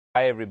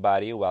Hi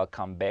everybody,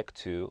 welcome back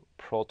to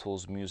Pro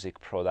Tools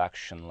music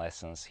production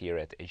lessons here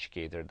at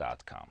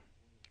Educator.com.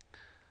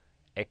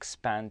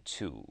 Xpand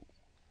 2.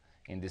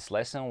 In this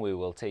lesson we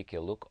will take a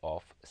look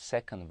of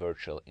second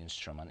virtual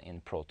instrument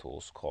in Pro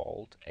Tools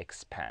called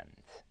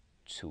Xpand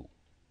 2.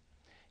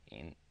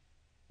 In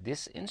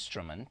this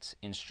instrument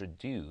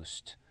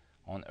introduced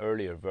on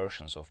earlier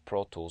versions of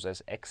Pro Tools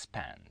as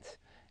Xpand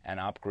and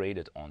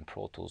upgraded on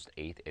Pro Tools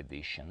 8th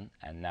edition,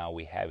 and now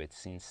we have it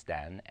since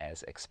then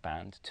as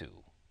Xpand 2.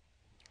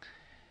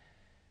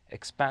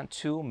 Xpand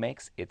 2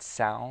 makes its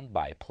sound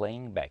by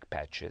playing back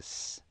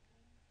patches,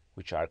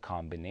 which are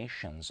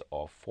combinations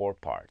of 4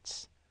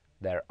 parts.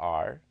 There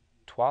are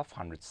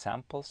 1200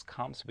 samples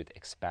comes with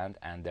Xpand,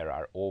 and there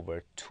are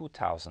over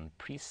 2000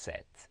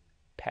 preset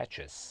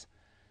patches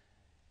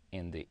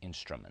in the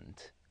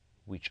instrument,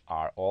 which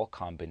are all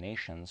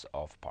combinations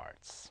of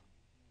parts.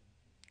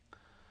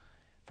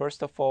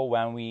 First of all,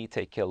 when we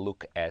take a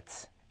look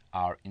at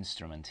our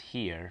instrument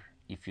here,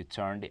 if you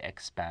turn the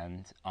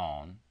Xpand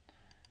on,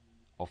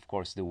 of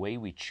course, the way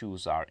we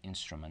choose our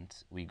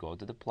instrument, we go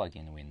to the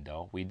plugin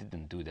window. We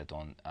didn't do that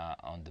on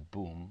the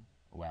boom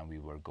when we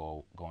were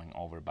going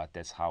over, but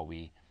that's how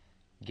we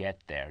get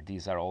there.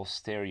 These are all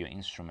stereo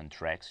instrument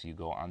tracks. You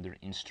go under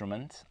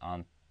Instrument,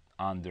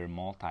 under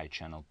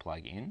Multi-Channel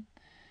Plugin,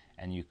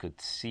 and you could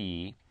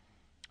see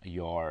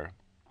your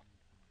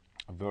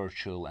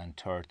virtual and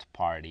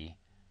third-party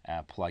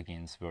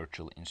plugins,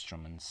 virtual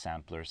instruments,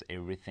 samplers,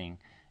 everything.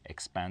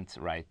 Xpand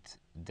right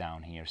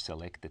down here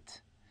selected.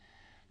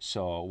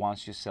 So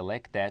once you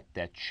select that,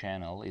 that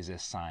channel is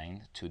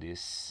assigned to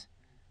this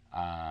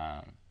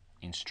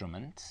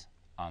instrument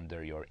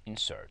under your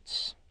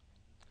inserts.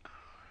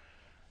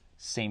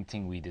 Same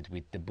thing we did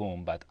with the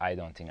boom, but I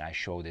don't think I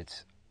showed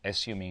it,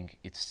 assuming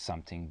it's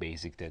something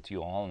basic that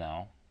you all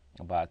know.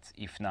 But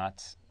if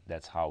not,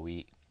 that's how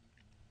we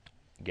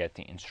get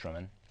the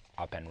instrument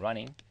up and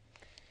running.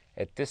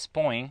 At this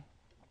point,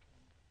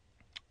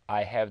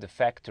 I have the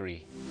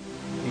factory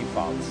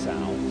default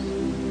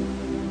sound.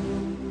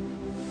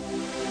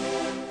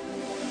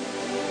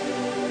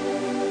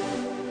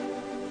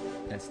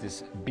 That's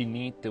this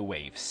Beneath the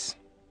Waves.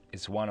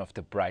 It's one of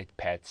the bright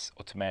pads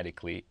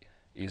automatically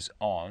is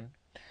on.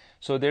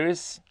 So there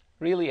is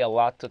really a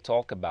lot to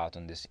talk about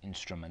on this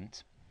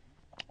instrument,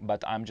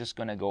 but I'm just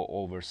gonna go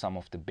over some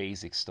of the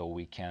basics so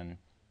we can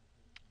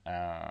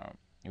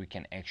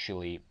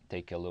actually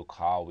take a look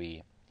how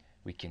we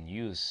can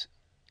use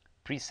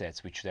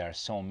presets, which there are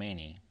so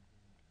many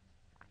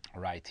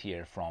right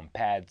here, from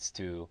pads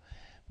to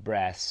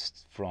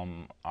brass,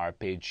 from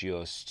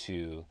arpeggios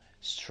to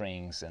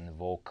strings and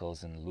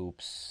vocals and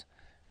loops.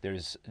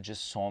 There's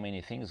just so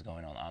many things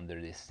going on under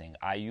this thing.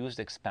 I used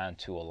Xpand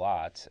 2 a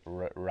lot,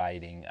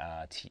 writing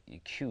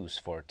cues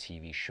for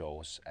TV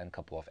shows and a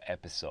couple of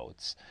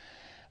episodes.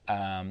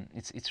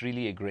 It's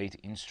really a great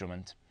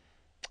instrument.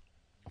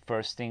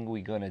 First thing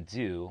we're gonna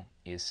do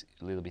is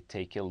a little bit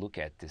take a look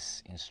at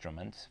this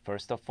instrument.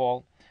 First of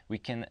all, we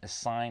can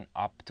assign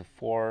up to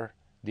 4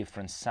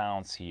 different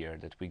sounds here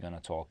that we're gonna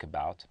talk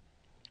about.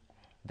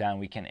 Then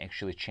we can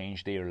actually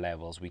change their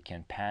levels. We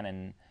can pan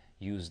and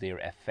use their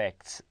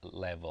effects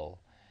level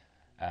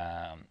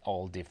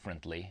all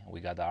differently.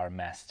 We got our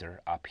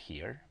master up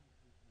here.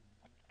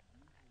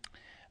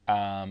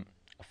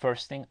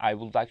 First thing, I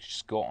would like to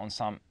just go on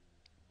some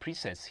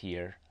presets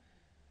here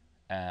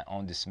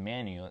on this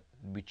menu,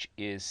 which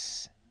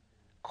is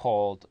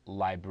called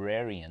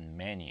librarian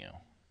menu.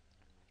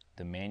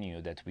 The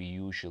menu that we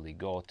usually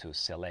go to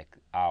select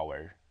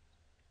our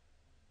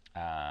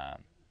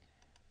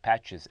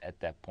patches at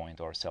that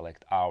point, or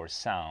select our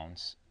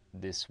sounds.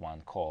 This one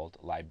called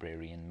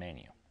librarian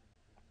menu.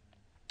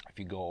 If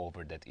you go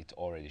over that, it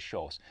already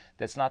shows.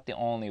 That's not the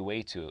only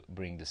way to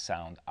bring the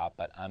sound up,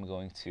 but I'm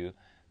going to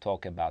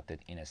talk about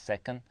that in a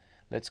second.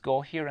 Let's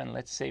go here and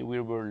let's say we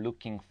were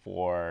looking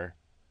for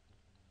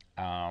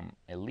a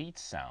lead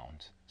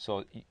sound.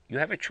 So you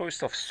have a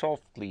choice of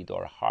soft lead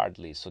or hard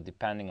lead, so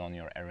depending on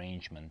your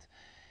arrangement.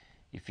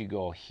 If you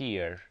go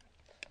here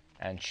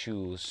and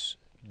choose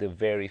the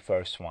very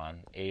first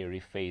one, airy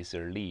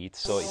phaser lead,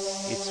 so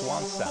it's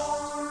one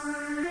sound.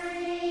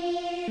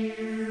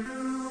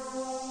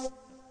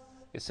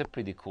 It's a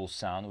pretty cool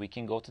sound. We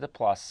can go to the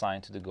plus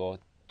sign to go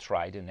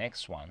try the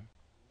next one.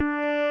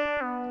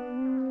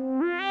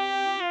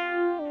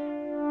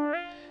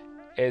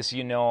 As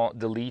you know,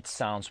 the lead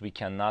sounds, we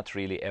cannot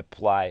really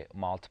apply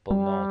multiple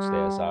notes.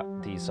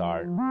 These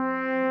are.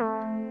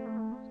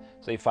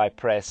 So if I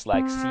press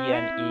like C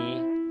and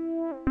E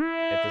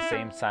at the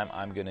same time,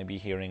 I'm gonna be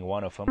hearing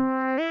one of them.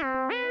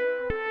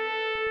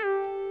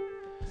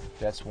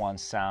 That's one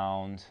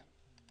sound.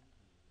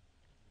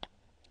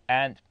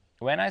 And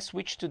when I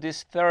switch to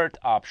this third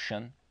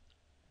option,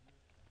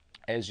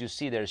 as you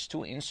see, there's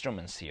 2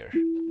 instruments here.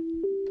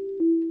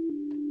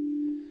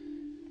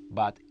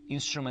 But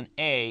instrument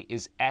A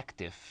is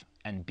active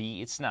and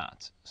B it's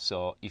not.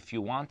 So if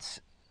you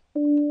want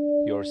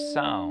your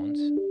sound,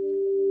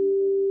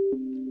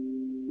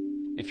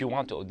 if you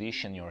want to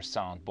audition your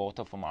sound, both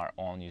of them are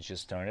on, you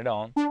just turn it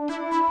on.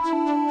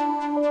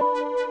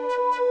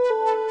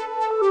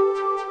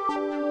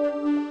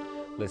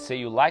 let's say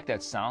you like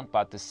that sound,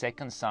 but the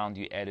second sound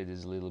you added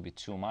is a little bit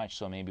too much,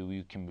 so maybe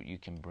you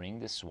can bring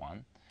this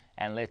one,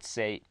 and let's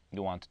say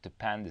you wanted to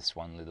pan this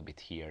one a little bit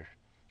here,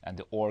 and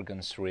the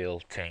organ's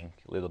real thing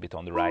a little bit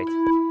on the right.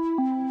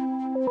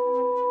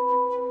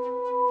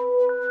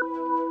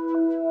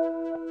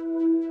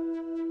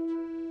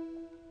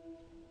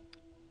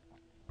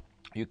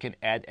 You can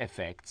add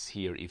effects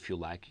here if you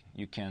like.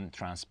 You can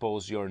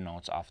transpose your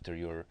notes after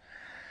your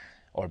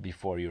or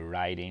before you're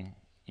writing.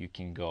 You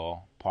can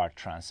go part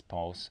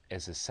transpose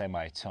as a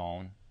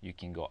semitone. You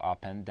can go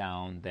up and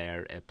down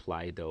there,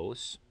 apply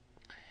those.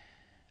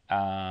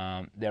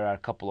 There are a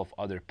couple of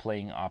other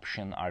playing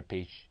option,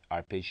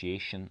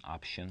 arpeggiation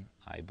option.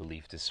 I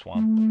believe this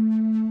one.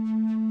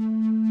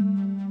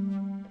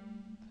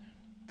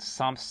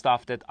 Some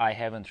stuff that I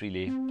haven't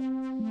really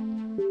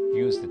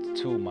used it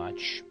too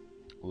much,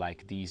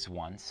 like these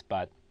ones,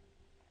 but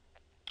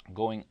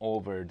going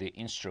over the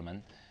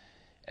instrument,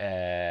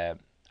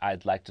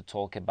 I'd like to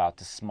talk about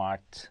the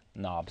smart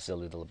knobs a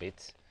little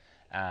bit.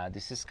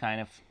 This is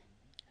kind of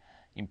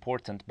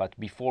important, but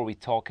before we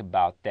talk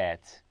about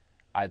that,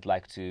 I'd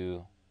like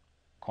to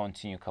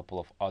continue a couple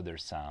of other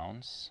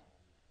sounds.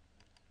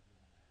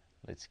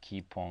 Let's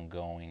keep on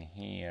going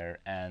here,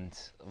 and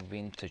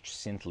vintage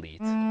synth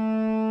lead.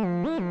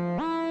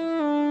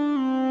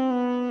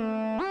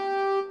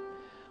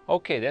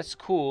 Okay, that's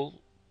cool.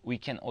 We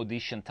can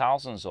audition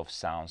thousands of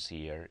sounds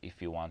here.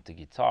 If you want the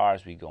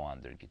guitars, we go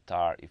under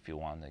guitar. If you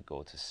want to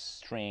go to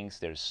strings,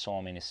 there's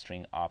so many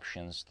string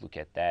options. Look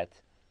at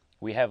that.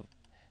 We have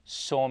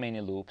so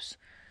many loops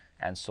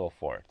and so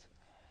forth.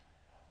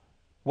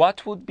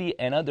 What would be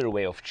another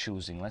way of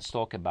choosing? Let's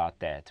talk about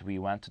that. We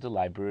went to the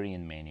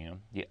librarian menu.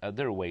 The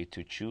other way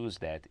to choose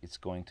that is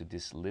going to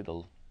this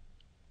little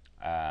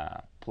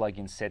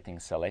plugin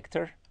settings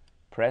selector.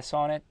 Press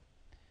on it.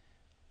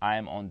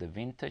 I'm on the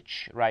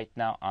vintage right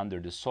now. Under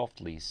the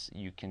soft leads,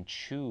 you can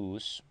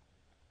choose,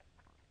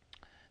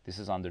 this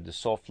is under the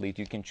soft lead,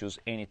 you can choose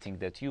anything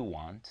that you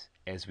want,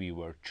 as we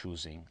were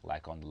choosing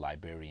like on the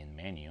librarian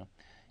menu.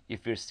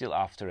 If you're still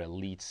after a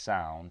lead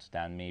sound,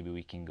 then maybe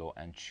we can go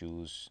and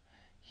choose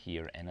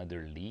here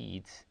another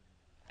lead,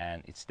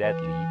 and it's that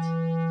lead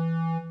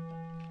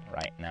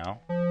right now.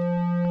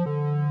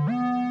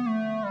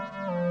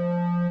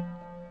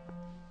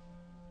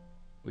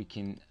 We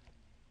can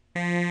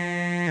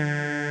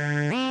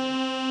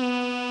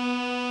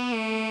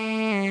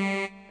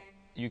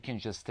you can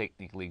just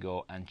technically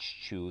go and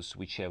choose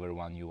whichever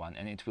one you want,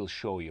 and it will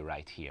show you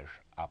right here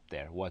up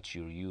there what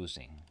you're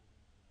using.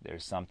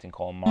 There's something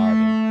called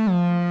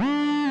Marvin.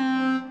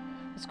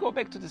 Let's go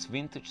back to this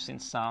vintage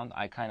synth sound.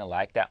 I kind of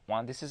like that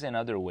one. This is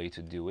another way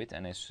to do it,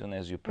 and as soon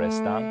as you press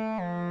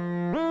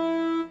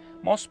done,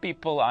 most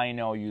people I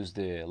know use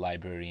the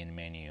librarian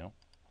menu.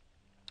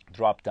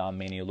 Drop down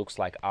menu looks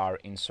like our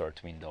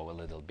insert window a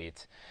little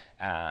bit,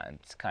 and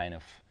it's kind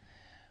of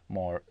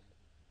more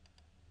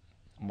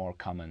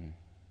common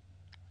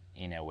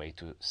in a way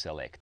to select.